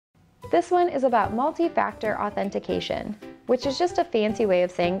This one is about multi-factor authentication, which is just a fancy way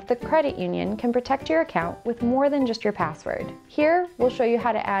of saying the credit union can protect your account with more than just your password. Here, we'll show you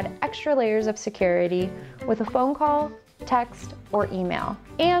how to add extra layers of security with a phone call, text, or email.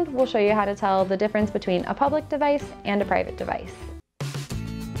 And we'll show you how to tell the difference between a public device and a private device.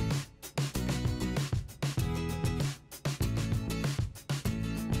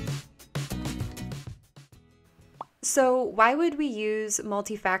 So why would we use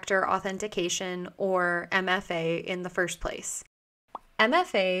multi-factor authentication or MFA in the first place?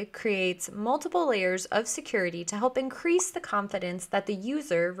 MFA creates multiple layers of security to help increase the confidence that the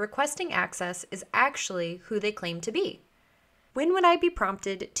user requesting access is actually who they claim to be. When would I be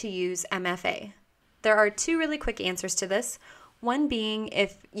prompted to use MFA? There are two really quick answers to this. One being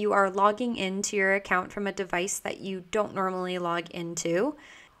if you are logging into your account from a device that you don't normally log into,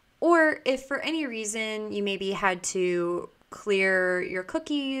 or if for any reason you maybe had to clear your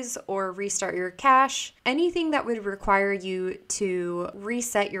cookies or restart your cache, anything that would require you to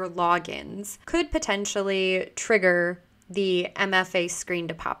reset your logins could potentially trigger the MFA screen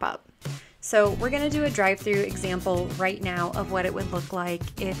to pop up. So we're going to do a drive-through example right now of what it would look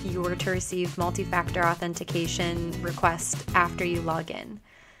like if you were to receive multi-factor authentication request after you log in.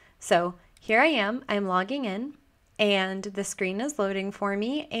 So here I am, I'm logging in. And the screen is loading for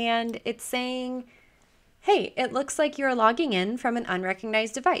me, and it's saying, hey, it looks like you're logging in from an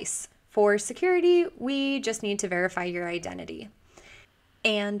unrecognized device. For security, we just need to verify your identity.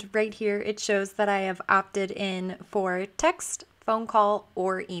 And right here, it shows that I have opted in for text, phone call,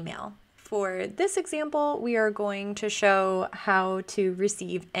 or email. For this example, we are going to show how to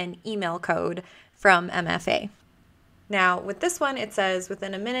receive an email code from MFA. Now, with this one, it says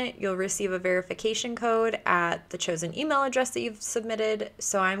within a minute, you'll receive a verification code at the chosen email address that you've submitted.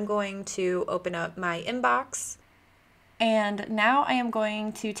 So I'm going to open up my inbox. And now I am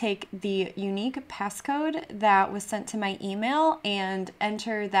going to take the unique passcode that was sent to my email and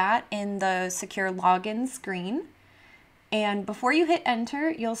enter that in the secure login screen. And before you hit enter,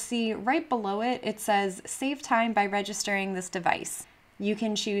 you'll see right below it, it says save time by registering this device. You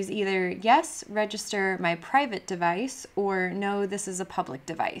can choose either yes, register my private device, or no, this is a public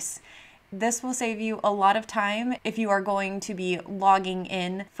device. This will save you a lot of time if you are going to be logging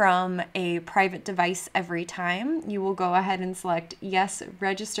in from a private device every time. You will go ahead and select yes,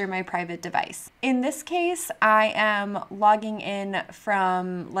 register my private device. In this case, I am logging in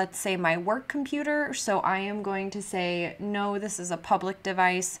from, let's say, my work computer, so I am going to say no, this is a public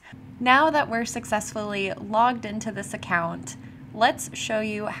device. Now that we're successfully logged into this account, let's show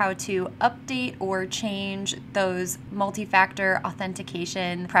you how to update or change those multi-factor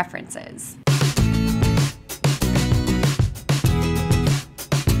authentication preferences.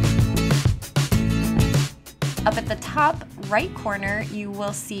 Up at the top right corner, you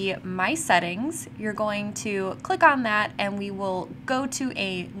will see My Settings. You're going to click on that and we will go to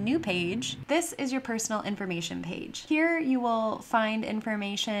a new page. This is your personal information page. Here you will find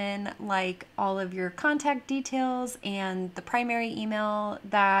information like all of your contact details and the primary email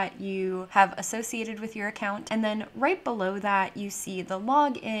that you have associated with your account. And then right below that, you see the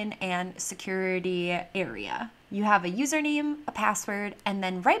login and security area. You have a username, a password, and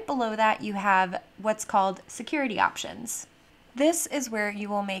then right below that you have what's called security options. This is where you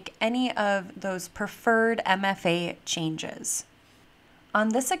will make any of those preferred MFA changes. On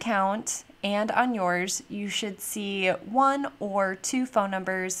this account and on yours, you should see 1 or 2 phone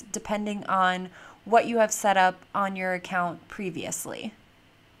numbers depending on what you have set up on your account previously.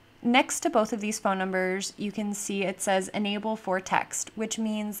 Next to both of these phone numbers, you can see it says enable for text, which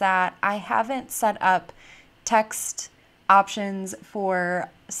means that I haven't set up text options for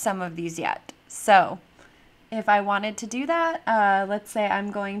some of these yet. So if I wanted to do that, let's say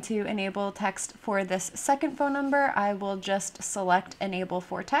I'm going to enable text for this second phone number, I will just select enable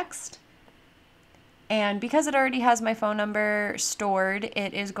for text. And because it already has my phone number stored,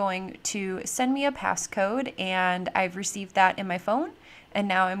 it is going to send me a passcode, and I've received that in my phone. And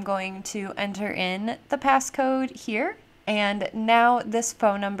now I'm going to enter in the passcode here. And now this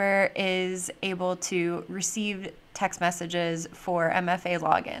phone number is able to receive text messages for MFA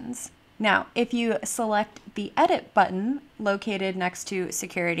logins. Now, if you select the edit button located next to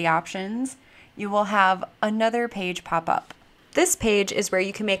security options, you will have another page pop up. This page is where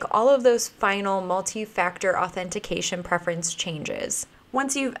you can make all of those final multi-factor authentication preference changes.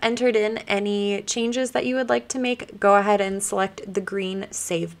 Once you've entered in any changes that you would like to make, go ahead and select the green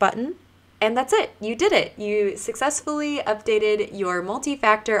Save button. And that's it. You did it. You successfully updated your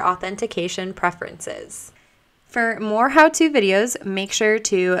multi-factor authentication preferences. For more how-to videos, make sure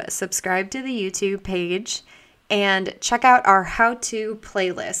to subscribe to the YouTube page and check out our how-to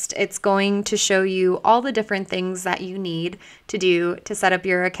playlist. It's going to show you all the different things that you need to do to set up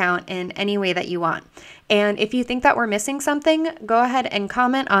your account in any way that you want. And if you think that we're missing something, go ahead and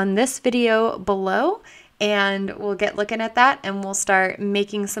comment on this video below, and we'll get looking at that, and we'll start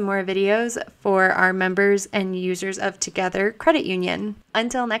making some more videos for our members and users of Together Credit Union.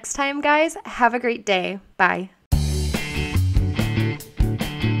 Until next time, guys, have a great day. Bye.